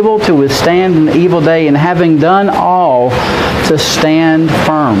be able to withstand an evil day, and having done all, to stand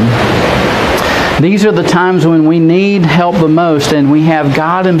firm. These are the times when we need help the most, and we have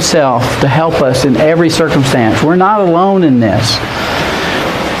God Himself to help us in every circumstance. We're not alone in this.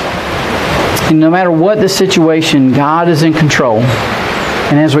 And no matter what the situation, God is in control.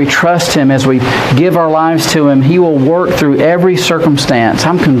 And as we trust Him, as we give our lives to Him, He will work through every circumstance.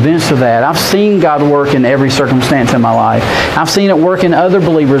 I'm convinced of that. I've seen God work in every circumstance in my life. I've seen it work in other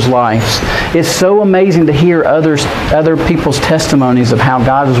believers' lives. It's so amazing to hear other people's testimonies of how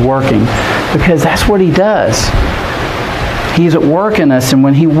God is working, because that's what He does. He's at work in us, and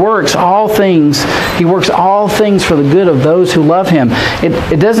when He works all things for the good of those who love Him.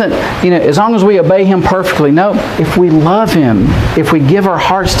 It doesn't, as long as we obey Him perfectly. No, if we love Him, if we give our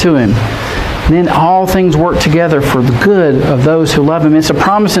hearts to Him, then all things work together for the good of those who love Him. It's a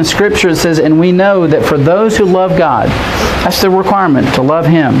promise in Scripture that says, and we know that for those who love God, that's the requirement, to love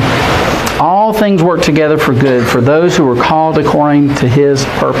Him. All things work together for good for those who are called according to His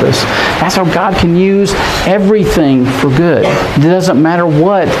purpose. That's how God can use everything for good. It doesn't matter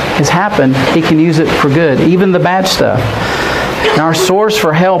what has happened, He can use it for good, even the bad stuff. And our source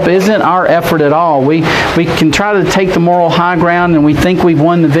for help isn't our effort at all. We can try to take the moral high ground, and we think we've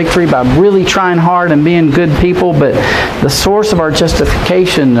won the victory by really trying hard and being good people, but the source of our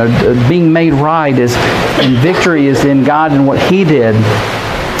justification, or being made right, and victory is in God and what He did.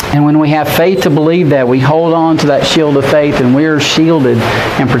 And when we have faith to believe that, we hold on to that shield of faith, and we are shielded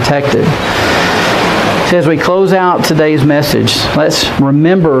and protected. So as we close out today's message, let's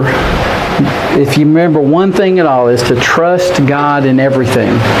remember, if you remember one thing at all, is to trust God in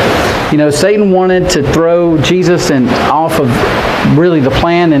everything. Satan wanted to throw Jesus off of really the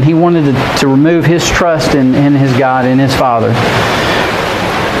plan, and he wanted to remove his trust in his God and his Father.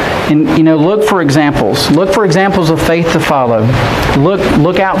 And, look for examples. Look for examples of faith to follow.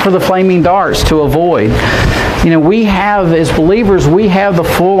 Look out for the flaming darts to avoid. We have, as believers, we have the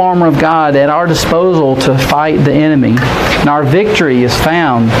full armor of God at our disposal to fight the enemy. And our victory is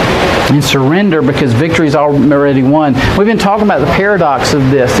found in surrender, because victory is already won. We've been talking about the paradox of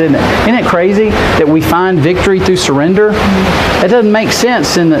this. Isn't it crazy that we find victory through surrender? It doesn't make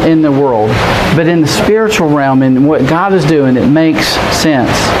sense in the world. But in the spiritual realm, in what God is doing, it makes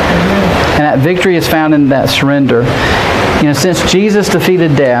sense. And that victory is found in that surrender. Since Jesus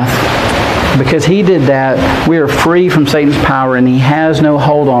defeated death, because He did that, we are free from Satan's power, and he has no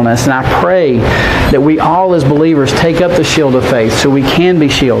hold on us. And I pray that we all as believers take up the shield of faith so we can be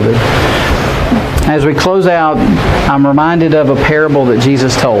shielded. As we close out, I'm reminded of a parable that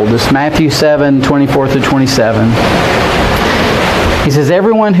Jesus told. It's Matthew 7:24-27. He says,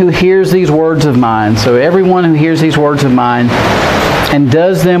 everyone who hears these words of mine, so everyone who hears these words of mine and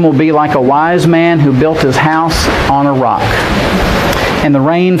does them will be like a wise man who built his house on a rock. And the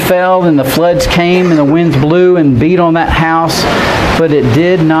rain fell, and the floods came, and the winds blew and beat on that house, but it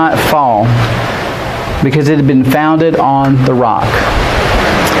did not fall, because it had been founded on the rock.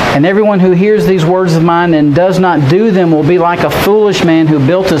 And everyone who hears these words of mine and does not do them will be like a foolish man who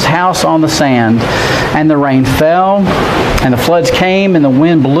built his house on the sand. And the rain fell, and the floods came, and the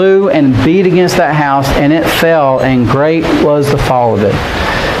wind blew and beat against that house, and it fell, and great was the fall of it.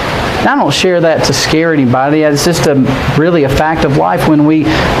 And I don't share that to scare anybody. It's just really a fact of life. When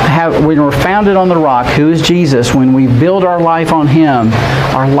we're founded on the rock, who is Jesus, when we build our life on Him,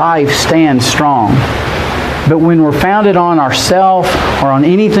 our life stands strong. But when we're founded on ourselves or on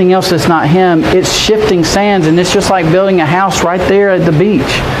anything else that's not Him, it's shifting sands, and it's just like building a house right there at the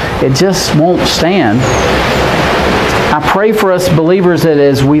beach. It just won't stand. I pray for us believers that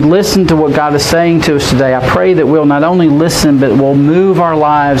as we listen to what God is saying to us today, I pray that we'll not only listen, but we'll move our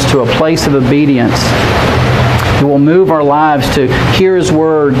lives to a place of obedience. We'll move our lives to hear His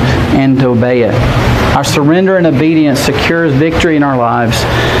Word and to obey it. Our surrender and obedience secures victory in our lives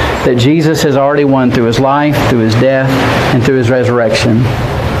that Jesus has already won through His life, through His death, and through His resurrection.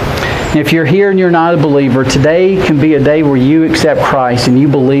 And if you're here and you're not a believer, today can be a day where you accept Christ and you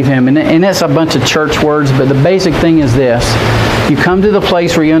believe Him. And that's a bunch of church words, but the basic thing is this. You come to the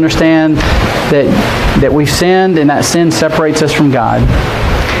place where you understand that we've sinned and that sin separates us from God.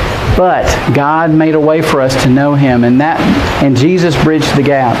 But God made a way for us to know Him, and Jesus bridged the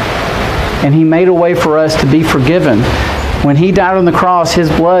gap. And He made a way for us to be forgiven. When He died on the cross, His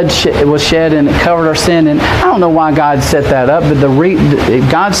blood was shed and it covered our sin. And I don't know why God set that up, but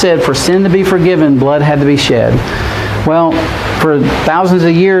God said for sin to be forgiven, blood had to be shed. Well, for thousands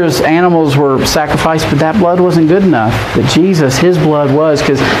of years, animals were sacrificed, but that blood wasn't good enough. But Jesus, His blood was,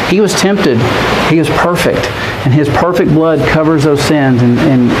 because He was tempted. He was perfect. And His perfect blood covers those sins,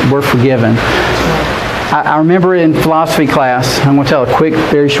 and we're forgiven. I remember in philosophy class, I'm going to tell a quick,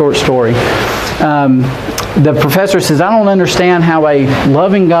 very short story. The professor says, I don't understand how a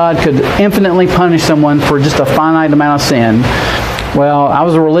loving God could infinitely punish someone for just a finite amount of sin. Well, I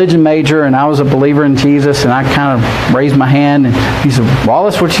was a religion major, and I was a believer in Jesus, and I kind of raised my hand, and he said,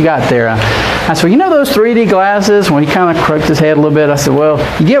 Wallace, what you got there? I said, well, you know those 3D glasses? When he kind of crooked his head a little bit, I said, well,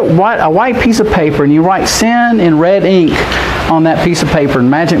 you get a white piece of paper, and you write sin in red ink on that piece of paper in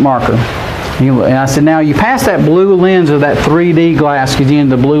magic marker. And I said, now you pass that blue lens of that 3D glass, because you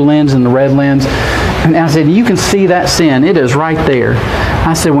know the blue lens and the red lens. And I said, you can see that sin. It is right there.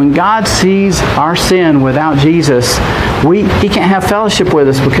 I said, when God sees our sin without Jesus, He can't have fellowship with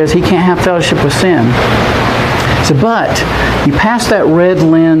us because He can't have fellowship with sin. So, but you pass that red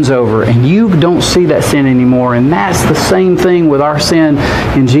lens over and you don't see that sin anymore. And that's the same thing with our sin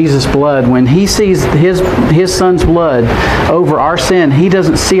in Jesus' blood. When He sees His Son's blood over our sin, He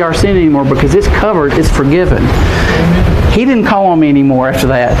doesn't see our sin anymore because it's covered, it's forgiven. He didn't call on me anymore after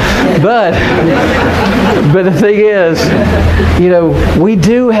that. But the thing is, we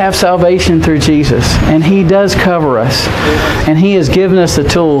do have salvation through Jesus. And He does cover us. And He has given us the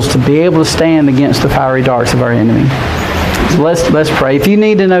tools to be able to stand against the fiery darts of our enemy. So let's pray. If you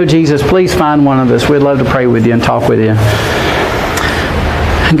need to know Jesus, please find one of us. We'd love to pray with you and talk with you.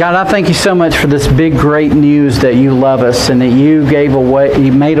 God, I thank You so much for this big, great news that You love us and that You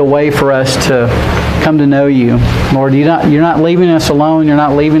made a way for us to come to know You. Lord, You're not leaving us alone. You're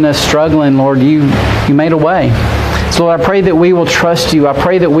not leaving us struggling. Lord, You made a way. So Lord, I pray that we will trust You. I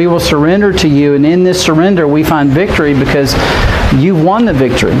pray that we will surrender to You. And in this surrender, we find victory because You won the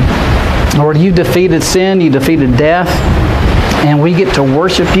victory. Lord, You defeated sin. You defeated death. And we get to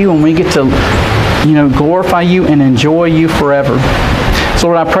worship You, and we get to, glorify You and enjoy You forever. So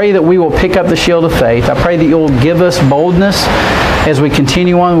Lord, I pray that we will pick up the shield of faith. I pray that You will give us boldness as we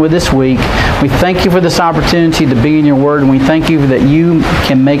continue on with this week. We thank You for this opportunity to be in Your Word, and we thank You that You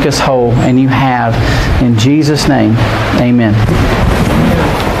can make us whole, and You have. In Jesus' name, amen.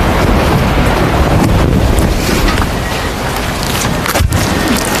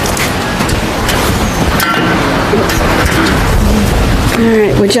 All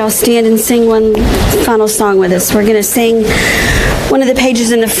right, would y'all stand and sing one final song with us? We're going to sing one of the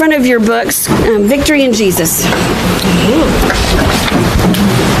pages in the front of your books, Victory in Jesus. Get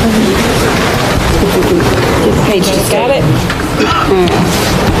the page, just got it? All right.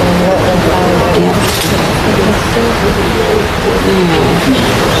 Yep.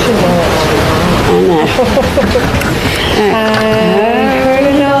 I heard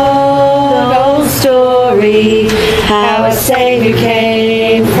an old story, how a Savior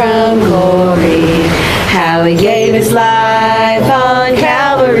came from glory, how He gave His life on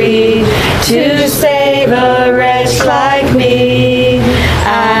Calvary to save a wretch like me.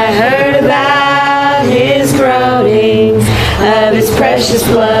 I heard about His groanings, of His precious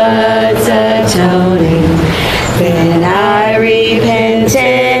blood's atoning. Then I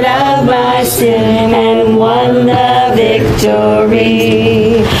repented of my sin and won the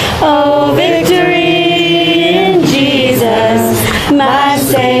victory. Oh, victory in Jesus, my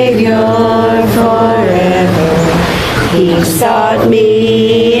Savior forever. He sought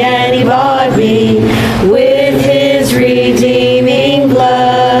me and He bought me with His redeeming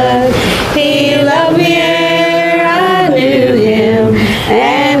blood. He loved me ere I knew Him,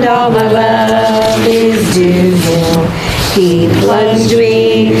 and all my love is due Him. He plunged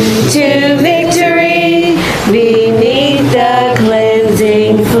me to victory beneath the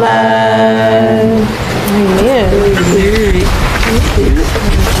cleansing flood.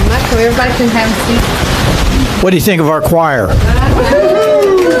 Michael, everybody can have a seat. What do you think of our choir?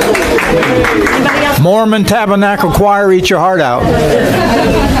 Mormon Tabernacle Choir, eat your heart out.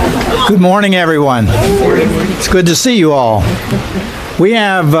 Good morning, everyone. It's good to see you all. We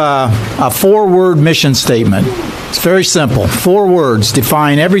have a 4-word mission statement. It's very simple. 4 words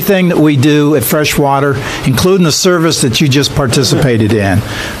define everything that we do at Freshwater, including the service that you just participated in.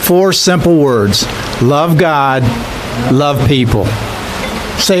 4 simple words. Love God, love people.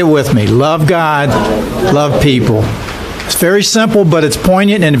 Say it with me. Love God, love people. It's very simple, but it's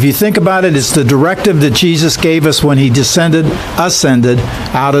poignant, and if you think about it, it's the directive that Jesus gave us when he ascended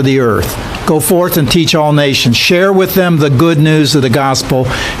out of the earth. Go forth and teach all nations. Share with them the good news of the gospel,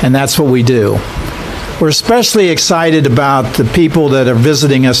 and that's what we do. We're especially excited about the people that are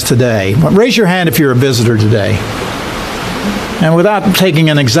visiting us today. Raise your hand if you're a visitor today. And without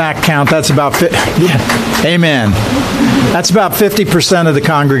taking an exact count, that's about amen. That's about 50% of the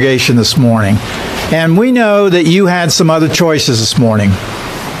congregation this morning. And we know that you had some other choices this morning.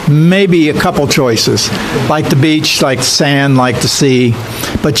 Maybe a couple choices, like the beach, like the sand, like the sea.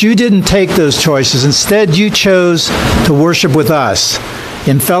 But you didn't take those choices. Instead, you chose to worship with us,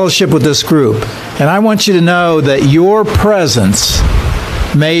 in fellowship with this group. And I want you to know that your presence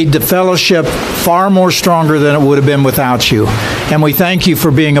made the fellowship far more stronger than it would have been without you. And we thank you for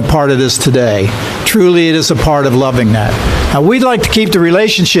being a part of this today. Truly, it is a part of loving that. Now, we'd like to keep the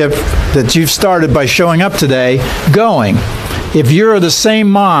relationship that you've started by showing up today going. If you're of the same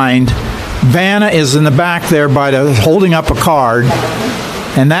mind, Vanna is in the back there holding up a card.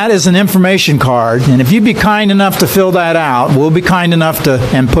 And that is an information card. And if you'd be kind enough to fill that out, we'll be kind enough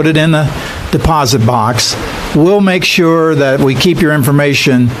and put it in the deposit box. We'll make sure that we keep your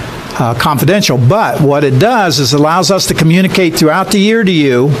information confidential. But what it does is allows us to communicate throughout the year to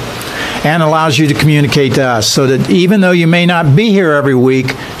you and allows you to communicate to us so that even though you may not be here every week,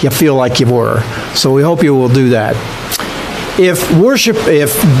 you feel like you were. So we hope you will do that.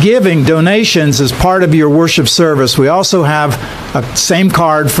 If giving donations is part of your worship service, we also have a same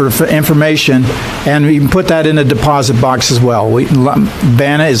card for information, and you can put that in a deposit box as well.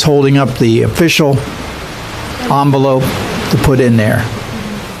 Vanna is holding up the official envelope to put in there.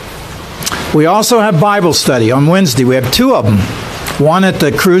 We also have Bible study on Wednesday. We have 2 of them. One at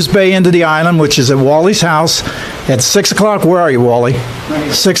the Cruise Bay end of the island, which is at Wally's house at 6 o'clock. Where are you, Wally?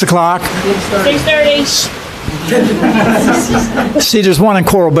 6 o'clock? 6:30. See, there's one in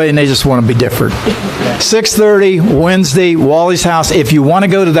Coral Bay, and they just want to be different. 6:30, Wednesday, Wally's house. If you want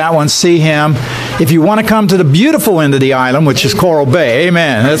to go to that one, see him. If you want to come to the beautiful end of the island, which is Coral Bay,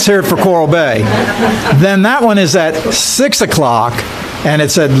 amen. Let's hear it for Coral Bay. Then that one is at 6 o'clock, and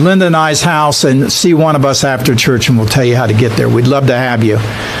it's at Linda and I's house, and see one of us after church, and we'll tell you how to get there. We'd love to have you.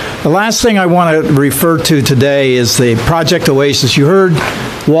 The last thing I want to refer to today is the Project Oasis. You heard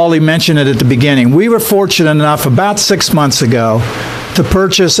Wally mention it at the beginning. We were fortunate enough about 6 months ago to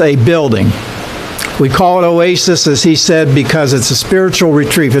purchase a building. We call it Oasis, as he said, because it's a spiritual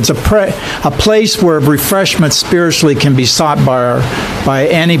retreat. It's a place where refreshment spiritually can be sought by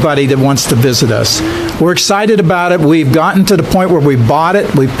anybody that wants to visit us. We're excited about it. We've gotten to the point where we bought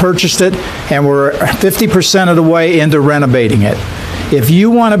it, we purchased it, and we're 50% of the way into renovating it. If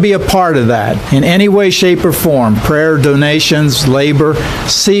you want to be a part of that in any way, shape, or form, prayer, donations, labor,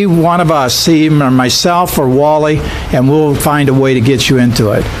 see one of us, see myself or Wally, and we'll find a way to get you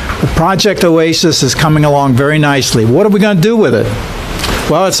into it. The Project Oasis is coming along very nicely. What are we going to do with it?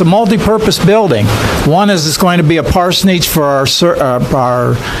 Well, it's a multi-purpose building. One is it's going to be a parsonage for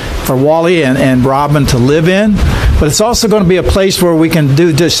for Wally and Robin to live in, but it's also going to be a place where we can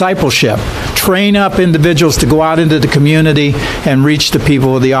do discipleship, train up individuals to go out into the community and reach the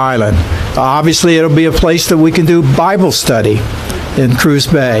people of the island. Obviously, it'll be a place that we can do Bible study in Cruise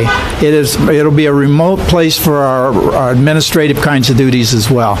Bay. It'll be a remote place for our administrative kinds of duties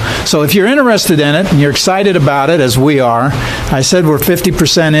as well. So if you're interested in it and you're excited about it, as we are, I said we're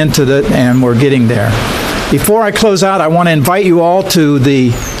 50% into it and we're getting there. Before I close out, I want to invite you all to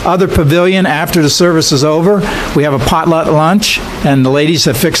the other pavilion after the service is over. We have a potluck lunch, and the ladies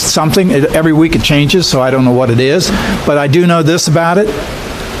have fixed something. Every week it changes, so I don't know what it is. But I do know this about it.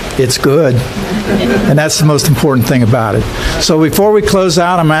 It's good. And that's the most important thing about it. So before we close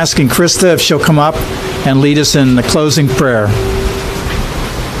out, I'm asking Krista if she'll come up and lead us in the closing prayer.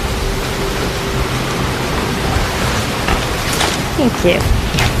 Thank you.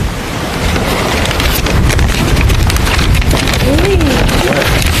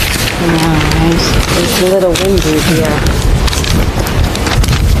 It's a little windy here.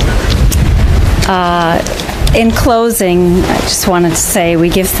 In closing, I just wanted to say we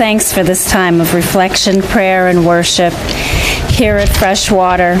give thanks for this time of reflection, prayer, and worship here at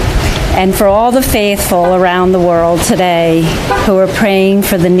Freshwater, and for all the faithful around the world today who are praying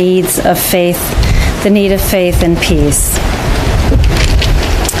for the needs of faith, the need of faith and peace.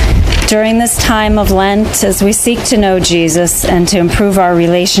 During this time of Lent, as we seek to know Jesus and to improve our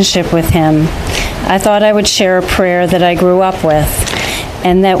relationship with Him, I thought I would share a prayer that I grew up with,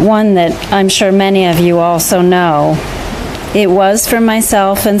 and that one that I'm sure many of you also know. It was for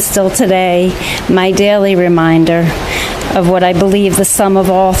myself, and still today, my daily reminder of what I believe the sum of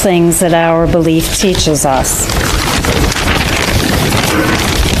all things that our belief teaches us.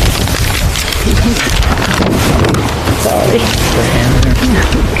 Sorry.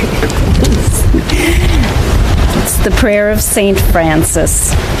 It's the prayer of St.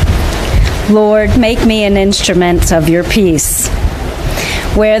 Francis. Lord, make me an instrument of your peace.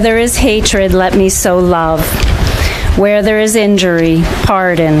 Where there is hatred, let me sow love. Where there is injury,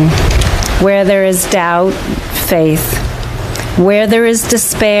 pardon. Where there is doubt, faith. Where there is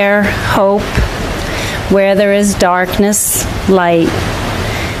despair, hope. Where there is darkness, light.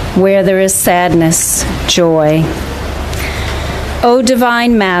 Where there is sadness, joy. O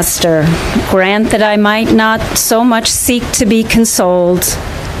divine Master, grant that I might not so much seek to be consoled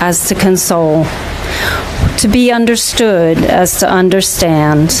as to console, to be understood as to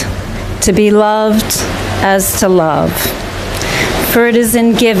understand, to be loved as to love. For it is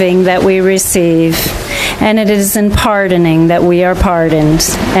in giving that we receive, and it is in pardoning that we are pardoned,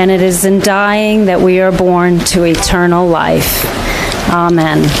 and it is in dying that we are born to eternal life.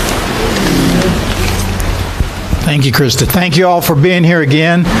 Amen. Thank you, Krista. Thank you all for being here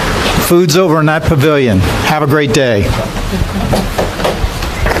again. Food's over in that pavilion. Have a great day.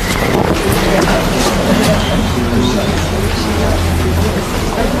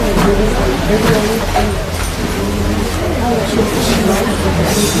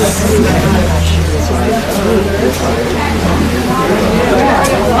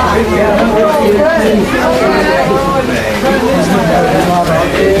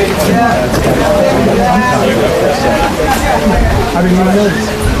 How do you know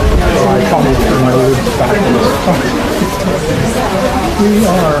this? I probably threw my words back in this We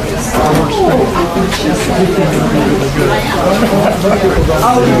are our